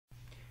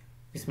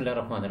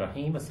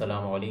Bismillahirrahmanirrahim.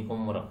 Assalamu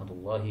alaikum wa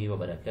rahmatullahi wa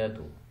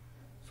barakatuh.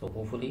 So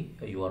hopefully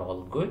you are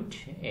all good,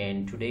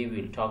 and today we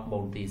will talk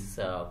about these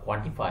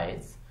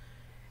quantifiers.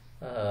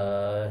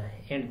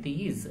 And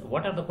these,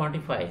 what are the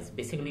quantifiers?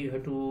 Basically, you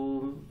have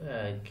to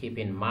keep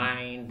in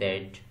mind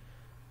that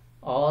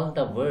all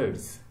the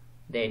words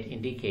that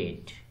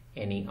indicate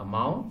any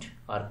amount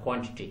or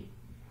quantity.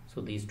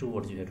 So these two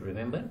words you have to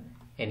remember: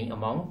 any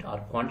amount or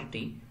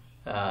quantity.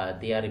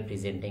 They are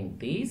representing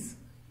these.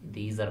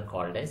 These are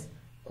called as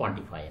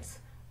quantifiers.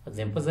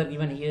 Examples are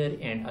given here,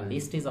 and a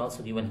list is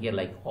also given here,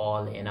 like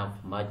all,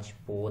 enough, much,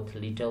 both,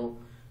 little.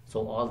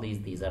 So all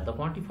these are the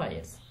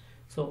quantifiers.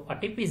 So a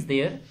tip is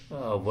there: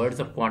 words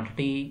of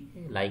quantity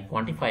like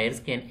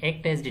quantifiers can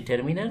act as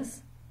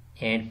determiners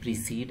and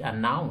precede a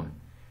noun,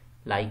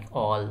 like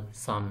all,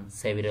 some,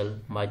 several,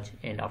 much,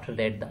 and after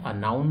that a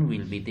noun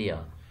will be there.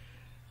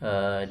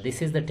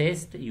 This is the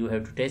test. You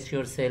have to test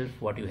yourself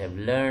what you have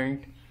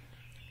learned,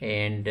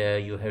 and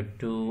you have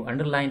to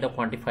underline the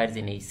quantifiers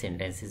in each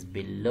sentences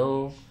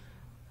below.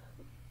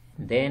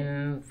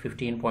 Then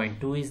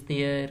 15.2 is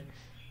there.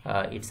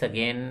 It's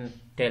again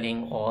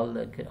telling all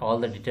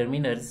the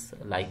determiners,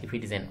 like if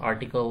it is an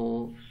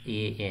article,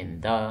 a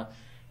and the,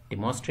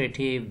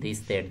 demonstrative, this,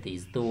 that,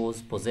 these,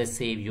 those,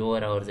 possessive,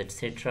 your, ours,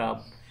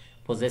 etc.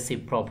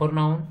 Possessive proper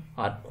noun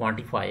or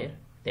quantifier,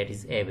 that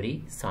is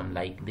every, some,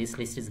 like this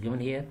list is given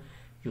here.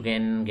 You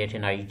can get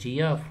an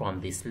idea from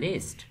this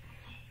list.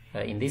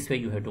 In this way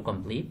you have to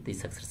complete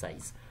this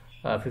exercise.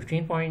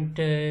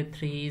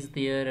 15.3 is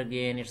there.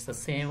 Again it's the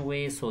same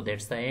way, so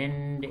that's the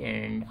end,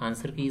 and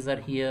answer keys are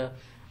here.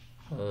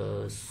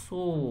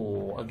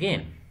 So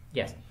again,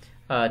 yes,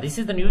 this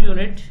is the new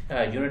unit,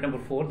 unit number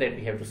 4 that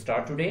we have to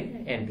start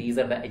today, and these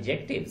are the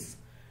adjectives.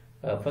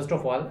 First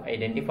of all,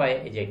 identify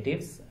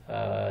adjectives.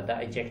 The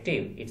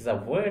adjective, it is a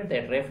word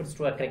that refers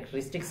to a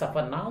characteristics of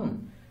a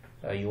noun.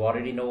 You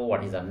already know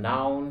what is a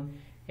noun,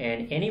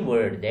 and any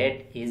word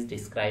that is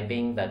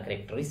describing the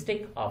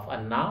characteristic of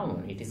a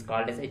noun, it is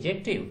called as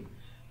adjective.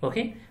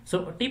 Okay,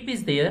 so tip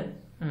is there.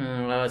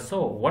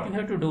 So what you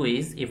have to do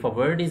is, if a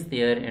word is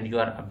there and you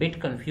are a bit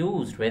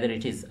confused whether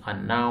it is a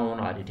noun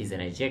or it is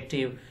an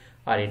adjective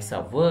or it's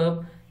a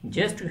verb,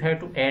 just you have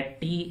to add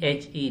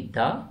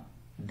the,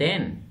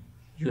 then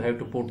you have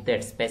to put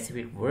that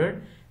specific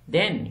word,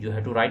 then you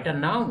have to write a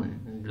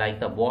noun,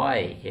 like the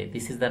boy.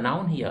 This is the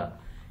noun here.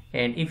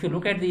 And if you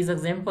look at these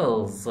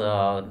examples,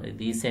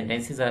 these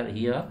sentences are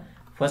here.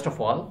 First of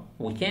all,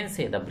 we can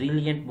say the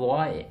brilliant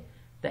boy,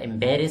 the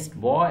embarrassed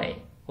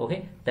boy,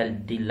 okay, the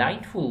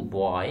delightful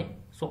boy.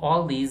 So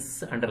all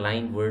these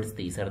underlined words,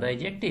 these are the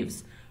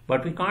adjectives.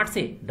 But we can't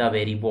say the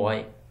very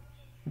boy,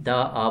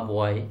 the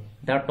boy,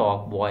 the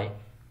talk boy.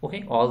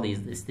 Okay, all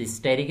these, this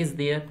static is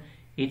there.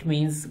 It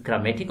means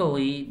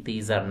grammatically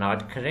these are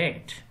not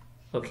correct.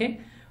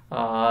 Okay.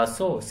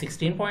 So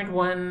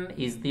 16.1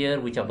 is there.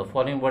 Which of the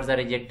following words are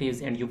adjectives?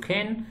 And you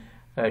can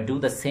do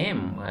the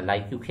same,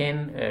 like you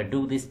can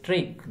do this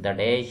trick, the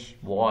dash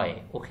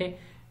boy. Okay,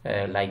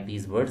 like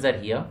these words are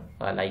here,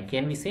 like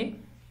can we say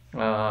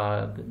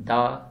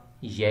the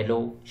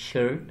yellow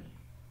shirt?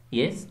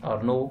 Yes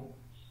or no?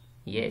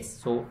 Yes,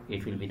 so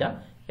it will be the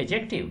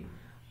adjective.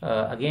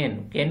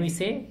 Again, can we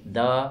say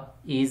the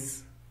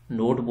is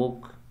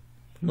notebook?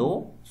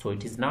 No, so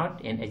it is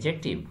not an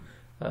adjective.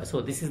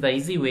 So this is the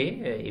easy way.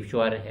 If you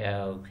are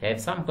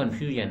have some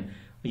confusion,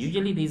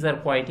 usually these are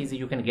quite easy.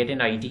 You can get an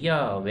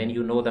idea when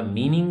you know the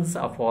meanings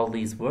of all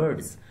these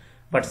words.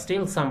 But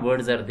still some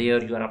words are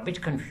there, you are a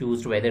bit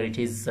confused whether it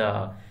is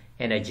an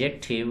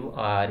adjective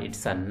or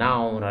it's a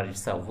noun or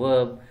it's a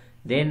verb.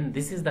 Then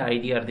this is the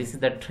idea, this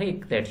is the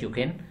trick that you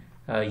can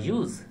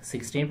use.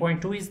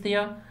 16.2 is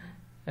there.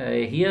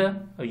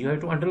 Here you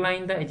have to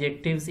underline the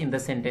adjectives in the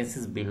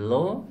sentences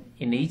below.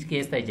 In each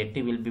case the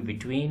adjective will be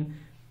between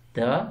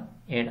the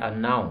and a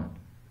noun.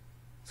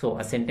 So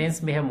a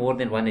sentence may have more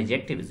than one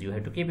adjectives. You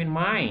have to keep in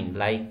mind,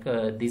 like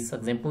this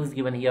example is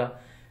given here.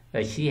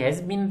 She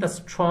has been the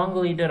strong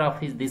leader of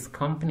this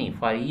company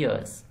for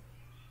years.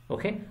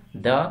 Okay,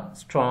 the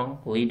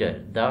strong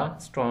leader, the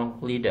strong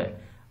leader.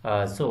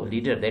 So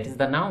leader, that is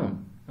the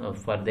noun.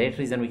 For that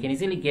reason we can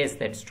easily guess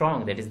that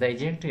strong, that is the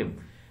adjective.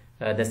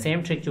 The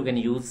same trick you can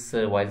use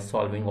while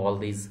solving all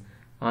these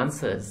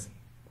answers.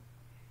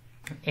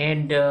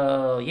 And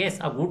yes,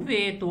 a good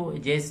way to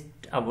just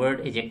a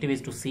word adjective is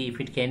to see if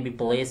it can be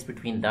placed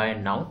between the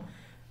and noun,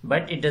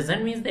 but it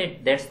doesn't mean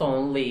that that's the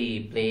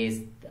only place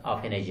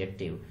of an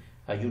adjective.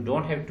 You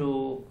don't have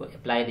to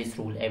apply this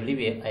rule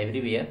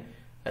everywhere.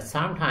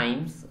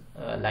 Sometimes,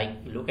 like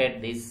look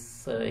at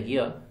this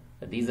here,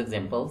 these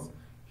examples.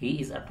 He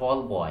is a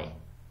tall boy.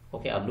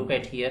 Okay, I'll look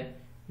at here,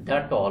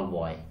 the tall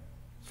boy.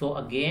 So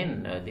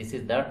again, this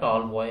is the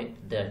tall boy.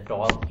 The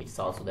tall, it's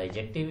also the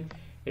adjective.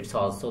 It's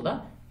also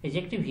the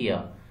adjective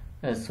here.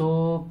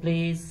 So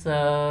please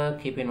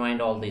keep in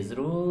mind all these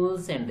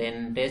rules, and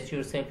then test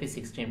yourself. Is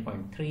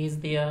 16.3 is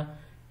there.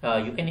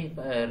 You can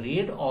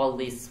read all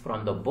this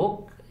from the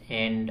book,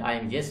 and I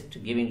am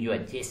just giving you a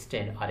gist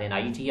or an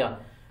idea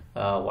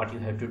what you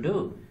have to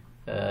do.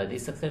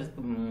 This success,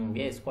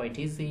 yes, quite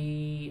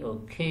easy.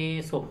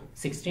 Okay, so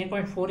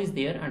 16.4 is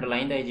there.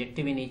 Underline the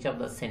adjective in each of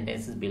the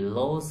sentences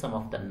below. Some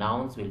of the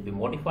nouns will be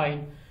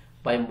modified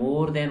by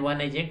more than one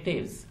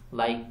adjectives,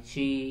 like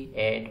she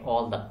ate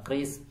all the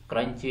crisp,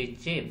 crunchy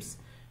chips.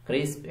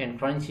 Crisp and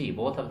crunchy,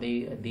 both of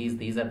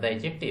these are the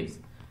adjectives.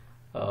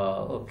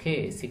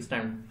 Okay,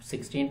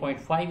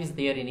 16.5 is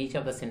there in each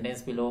of the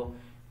sentence below.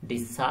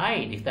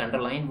 Decide if the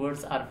underlined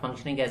words are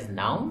functioning as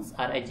nouns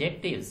or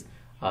adjectives.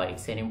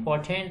 It's an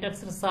important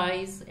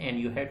exercise and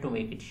you have to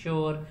make it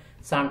sure.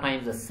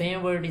 Sometimes the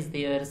same word is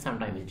there,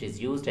 sometimes it is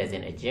used as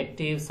an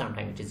adjective,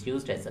 sometimes it is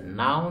used as a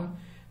noun.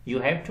 You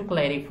have to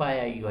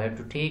clarify, you have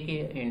to take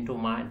it into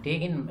mind, or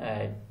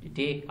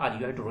you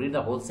have to read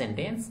the whole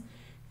sentence.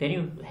 Then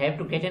you have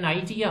to get an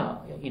idea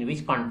in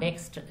which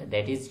context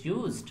that is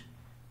used.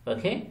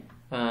 Okay,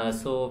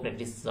 so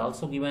practice is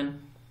also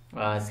given.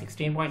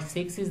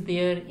 16.6 is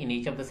there in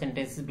each of the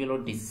sentences below.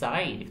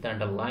 Decide if the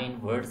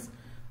underlined words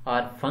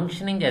are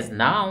functioning as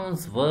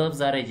nouns,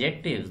 verbs or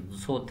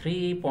adjectives. So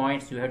 3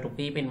 points you have to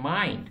keep in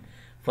mind.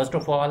 First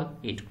of all,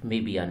 it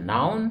may be a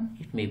noun,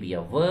 it may be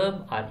a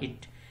verb, or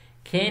it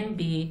can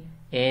be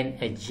an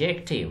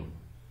adjective.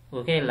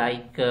 Okay,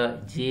 like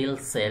jail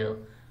cell,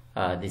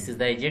 this is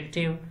the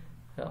adjective.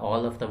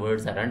 All of the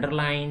words are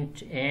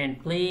underlined,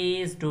 and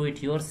please do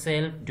it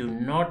yourself. Do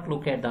not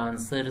look at the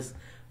answers.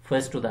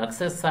 First do the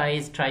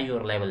exercise, try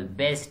your level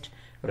best,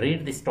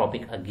 read this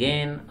topic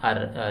again,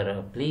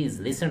 or please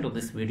listen to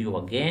this video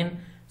again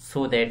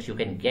so that you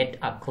can get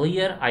a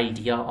clear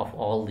idea of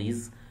all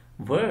these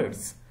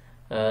words.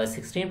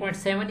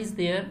 16.7 is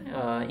there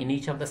in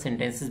each of the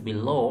sentences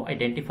below.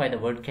 Identify the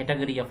word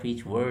category of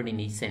each word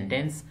in each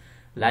sentence.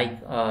 Like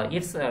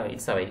it's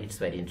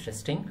very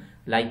interesting.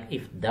 Like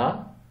if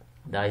the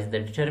is the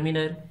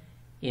determiner,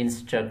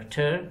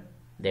 instructor,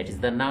 that is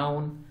the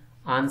noun,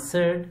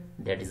 answered,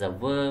 that is a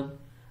verb,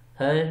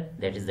 her,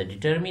 that is the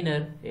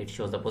determiner, it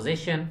shows the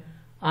possession,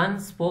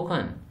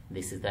 unspoken,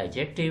 this is the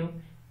adjective,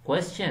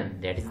 question,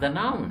 that is the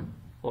noun.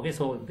 Okay,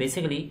 so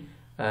basically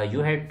you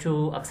have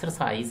to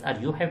exercise, or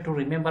you have to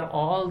remember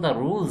all the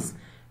rules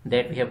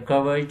that we have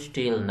covered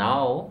till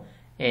now,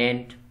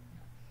 and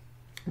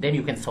then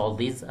you can solve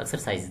these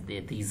exercises.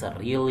 These are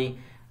really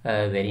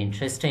very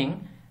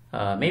interesting.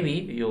 Maybe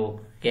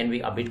you can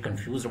be a bit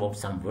confused about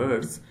some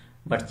words,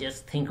 but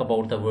just think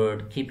about the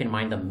word, keep in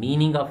mind the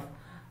meaning of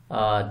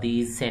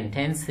these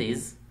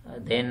sentences,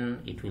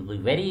 then it will be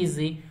very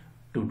easy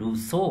to do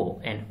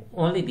so. And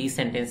only these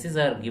sentences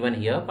are given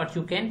here, but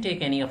you can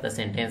take any of the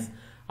sentence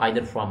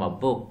either from a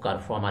book or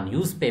from a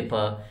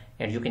newspaper,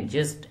 and you can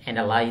just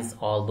analyze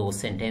all those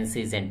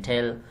sentences and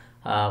tell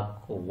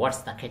what's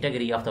the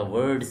category of the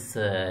words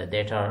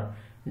that are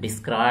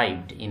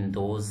described in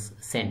those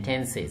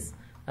sentences.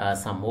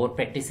 Some more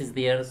practices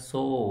there.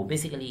 So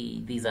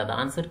basically these are the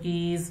answer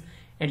keys,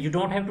 and you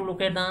don't have to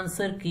look at the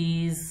answer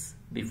keys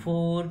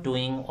before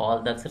doing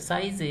all the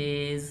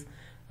exercises.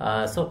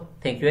 So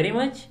thank you very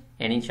much,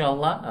 and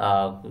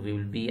inshallah we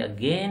will be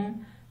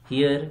again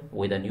here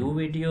with a new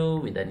video,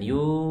 with a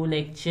new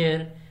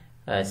lecture.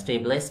 Stay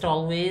blessed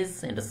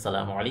always, and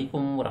assalamu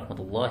alaikum wa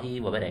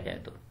rahmatullahi wa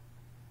barakatuh.